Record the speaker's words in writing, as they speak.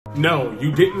No,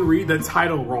 you didn't read the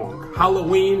title wrong.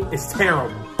 Halloween is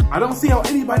terrible. I don't see how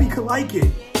anybody could like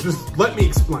it. Just let me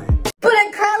explain. But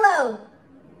Carlo,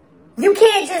 you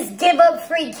can't just give up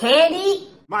free candy.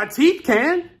 My teeth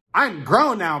can. I'm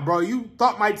grown now, bro. You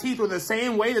thought my teeth were the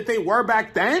same way that they were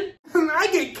back then? I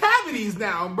get cavities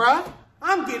now, bro.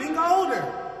 I'm getting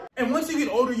older. And once you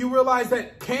get older, you realize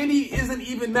that candy isn't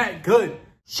even that good.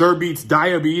 Sure beats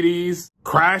diabetes,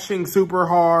 crashing super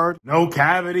hard, no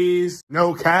cavities,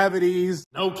 no cavities,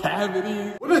 no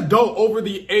cavities. What adult over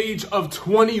the age of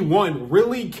 21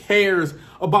 really cares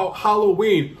about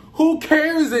Halloween? Who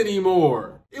cares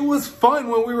anymore? It was fun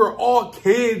when we were all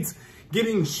kids,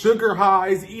 getting sugar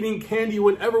highs, eating candy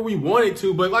whenever we wanted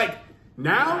to, but like,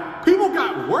 now, people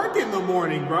got work in the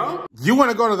morning, bro. You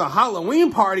want to go to the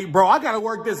Halloween party, bro? I got to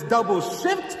work this double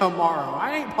shift tomorrow.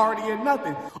 I ain't partying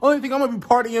nothing. Only thing I'm going to be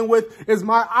partying with is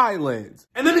my eyelids.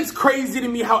 And then it's crazy to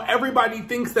me how everybody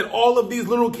thinks that all of these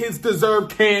little kids deserve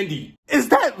candy. Is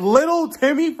that little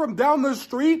Timmy from down the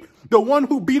street, the one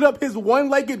who beat up his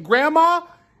one-legged grandma?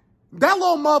 That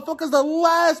little motherfucker's the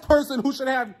last person who should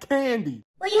have candy.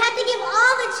 Well, you have to give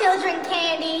all the children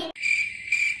candy.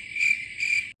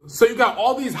 So you got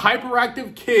all these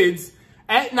hyperactive kids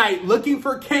at night looking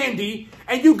for candy,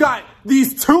 and you got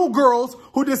these two girls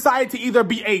who decide to either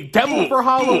be a devil for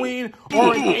Halloween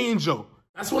or an angel.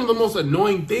 That's one of the most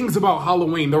annoying things about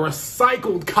Halloween, the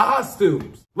recycled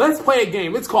costumes. Let's play a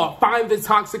game. It's called Find the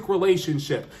Toxic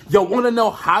Relationship. Yo, want to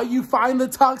know how you find the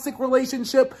toxic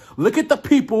relationship? Look at the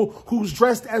people who's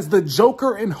dressed as the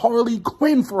Joker and Harley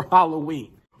Quinn for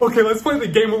Halloween. Okay, let's play the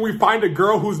game where we find a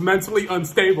girl who's mentally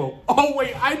unstable. Oh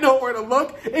wait, I know where to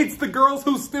look. It's the girls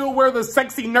who still wear the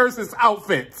sexy nurses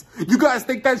outfits. You guys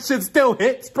think that shit still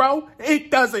hits, bro?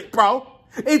 It doesn't, bro.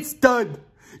 It's done.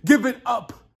 Give it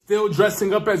up. Still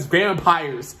dressing up as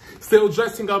vampires. Still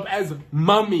dressing up as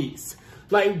mummies.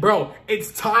 Like, bro,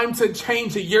 it's time to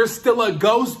change it. You're still a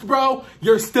ghost, bro.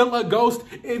 You're still a ghost.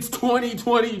 It's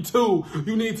 2022.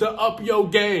 You need to up your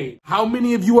game. How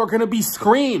many of you are going to be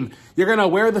Scream? You're going to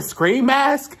wear the Scream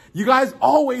mask? You guys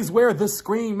always wear the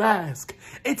Scream mask.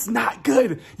 It's not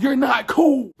good. You're not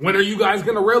cool. When are you guys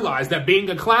going to realize that being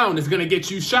a clown is going to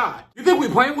get you shot? You think we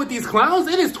playing with these clowns?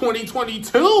 It is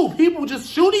 2022. People just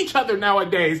shoot each other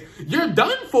nowadays. You're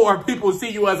done for if people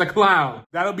see you as a clown.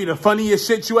 That'll be the funniest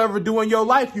shit you ever do in your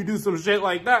life. You do some shit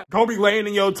like that. Don't be laying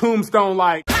in your tombstone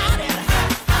like,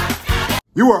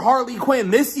 you were Harley Quinn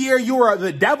this year. You were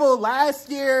the devil last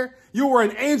year. You were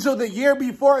an angel the year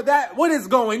before that. What is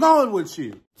going on with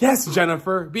you? Yes,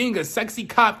 Jennifer, being a sexy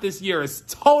cop this year is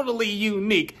totally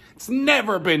unique. It's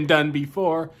never been done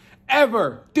before.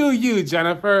 Ever. Do you,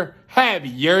 Jennifer? Have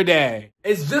your day.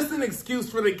 It's just an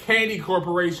excuse for the candy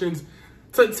corporations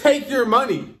to take your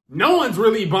money. No one's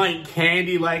really buying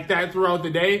candy like that throughout the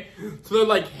day. So they're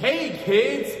like, hey,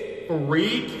 kids,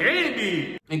 free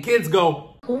candy. And kids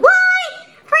go, what?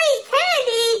 Free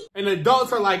candy? And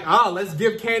adults are like, let's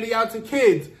give candy out to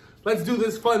kids. Let's do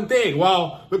this fun thing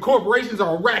while the corporations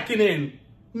are racking in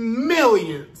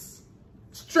millions.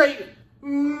 Straight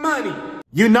money.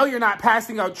 You know you're not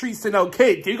passing out treats to no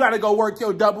kids. You gotta go work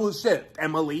your double shift,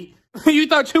 Emily. You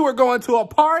thought you were going to a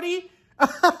party?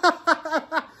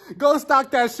 Go stock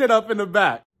that shit up in the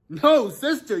back. No,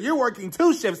 sister, you're working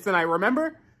 2 shifts tonight,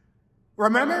 remember?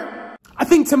 Remember? I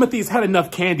think Timothy's had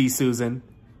enough candy, Susan.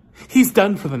 He's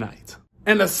done for the night.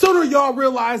 And the sooner y'all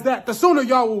realize that, the sooner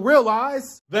y'all will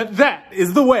realize that that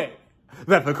is the way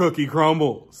that the cookie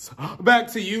crumbles.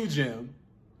 Back to you, Jim.